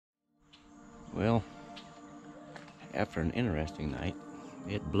Well, after an interesting night,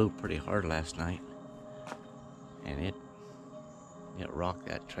 it blew pretty hard last night, and it rocked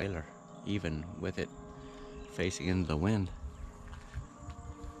that trailer, even with it facing into the wind.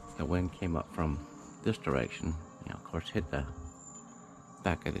 The wind came up from this direction, of course hit the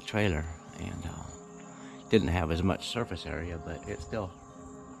back of the trailer, and didn't have as much surface area, but it still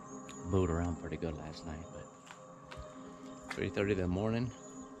moved around pretty good last night. But 3:30 in the morning,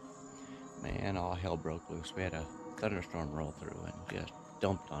 man, all hell broke loose. We had a thunderstorm roll through and just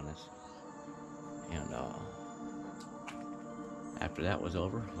dumped on us. And after that was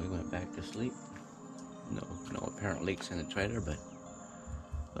over, we went back to sleep. No apparent leaks in the trailer, but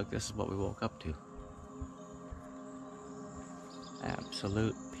look, this is what we woke up to.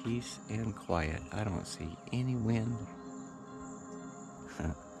 Absolute peace and quiet. I don't see any wind.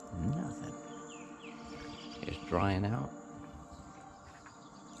 Nothing. It's drying out.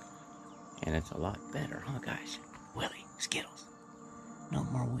 And it's a lot better, huh, guys? Willie, Skittles. No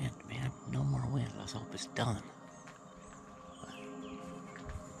more wind, man. No more wind. Let's hope it's done.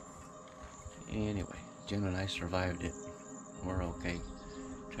 Anyway, Jen and I survived it. We're okay.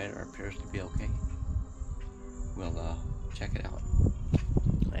 Trailer appears to be okay. We'll check it out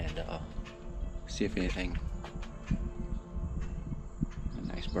and see if anything.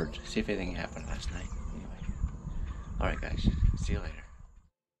 Nice birds. See if anything happened last night. Anyway. Alright, guys. See you later.